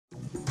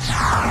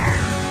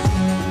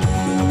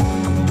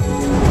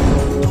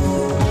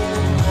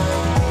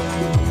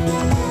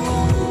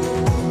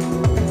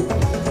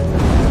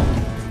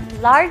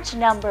large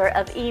number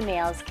of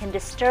emails can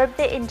disturb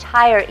the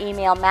entire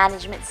email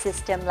management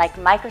system like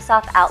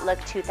Microsoft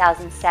Outlook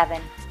 2007.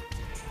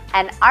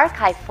 An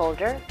archive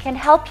folder can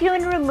help you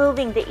in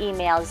removing the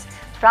emails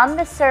from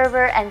the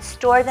server and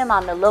store them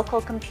on the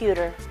local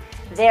computer,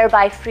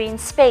 thereby freeing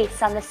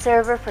space on the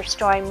server for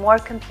storing more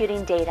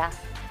computing data.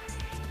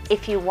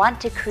 If you want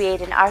to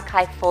create an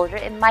archive folder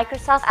in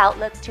Microsoft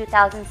Outlook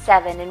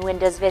 2007 in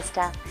Windows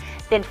Vista,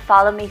 then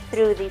follow me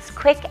through these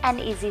quick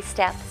and easy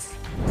steps.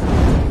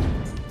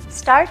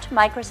 Start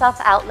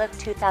Microsoft Outlook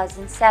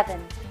 2007.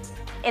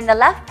 In the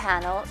left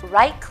panel,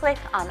 right-click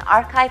on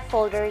Archive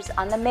Folders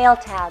on the Mail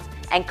tab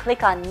and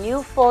click on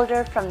New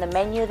Folder from the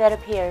menu that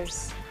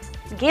appears.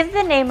 Give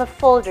the name of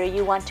folder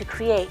you want to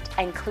create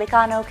and click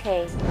on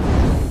OK.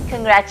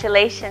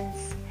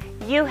 Congratulations!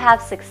 You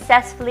have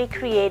successfully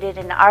created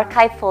an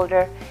archive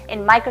folder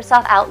in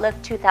Microsoft Outlook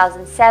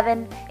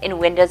 2007 in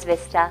Windows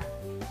Vista.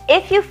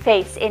 If you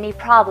face any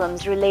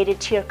problems related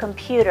to your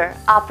computer,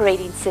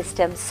 operating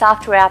system,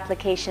 software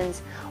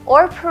applications,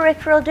 or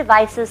peripheral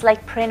devices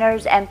like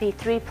printers,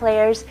 MP3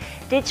 players,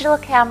 digital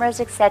cameras,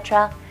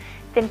 etc.,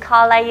 then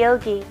call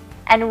iYogi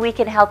and we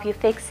can help you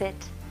fix it.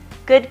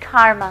 Good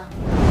karma!